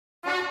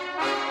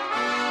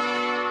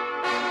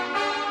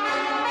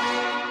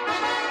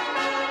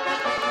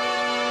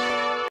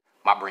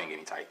My brain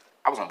getting tight.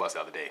 I was on bus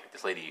the other day.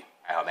 This lady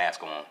had her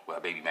mask on with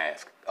her baby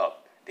mask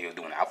up. They was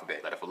doing the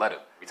alphabet letter for letter.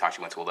 Every time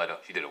she went to a letter,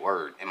 she did a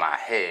word. In my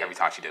head, every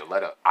time she did a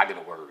letter, I did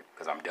a word.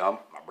 Because I'm dumb.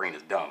 My brain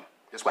is dumb.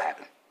 This is what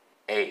happened.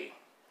 A,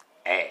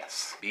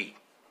 ass. B,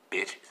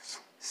 bitches.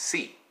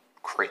 C,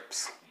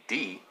 crips.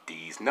 D,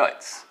 D's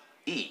nuts.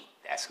 E,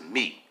 that's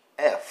me.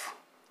 F,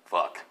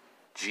 fuck.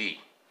 G,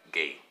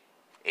 gay.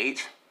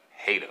 H,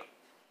 hater.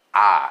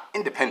 I,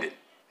 independent.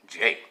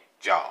 J,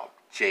 job.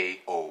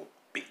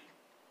 J-O-B.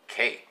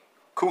 K,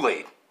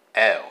 Kool-Aid.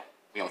 L,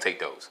 we don't take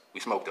those.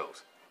 We smoke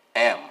those.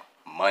 M,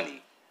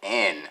 money.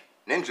 N,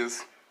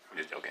 ninjas. I'm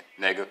just joking.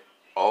 Nigga.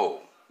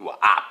 O, you a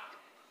op.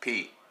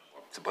 P,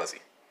 it's a pussy.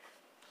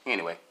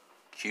 Anyway,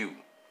 Q,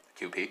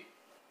 QP.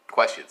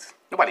 Questions.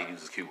 Nobody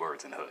uses Q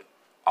words in the hood.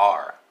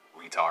 R,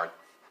 retard.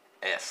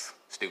 S,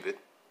 stupid.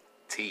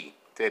 T,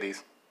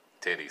 titties.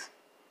 Titties.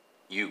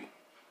 U,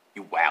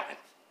 you wildin'.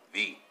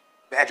 V,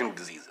 vaginal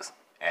diseases.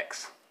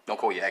 X, don't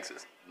call your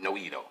exes. No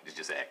E though, it's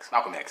just X.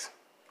 Malcolm X.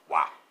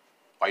 Why?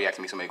 Why are you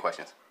asking me so many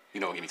questions? You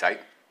know what get me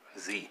tight?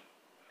 Z.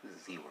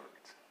 Z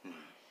words.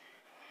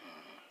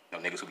 No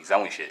niggas who be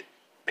selling shit.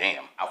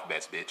 Bam,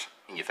 alphabets, bitch,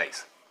 in your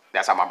face.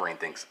 That's how my brain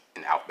thinks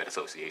in alphabet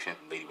association.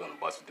 Lady on the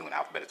bus was doing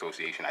alphabet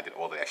association. I did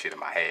all of that shit in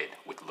my head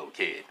with the little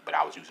kid, but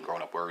I was using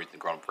grown-up words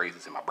and grown-up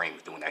phrases, and my brain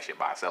was doing that shit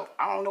by itself.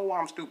 I don't know why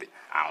I'm stupid.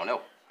 I don't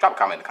know. Drop a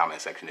comment in the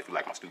comment section if you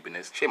like my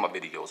stupidness. Share my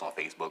videos on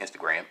Facebook,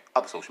 Instagram,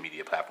 other social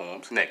media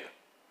platforms. Nigga.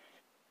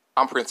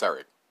 I'm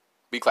Princeeric.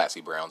 Be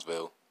classy,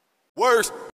 Brownsville. Worst.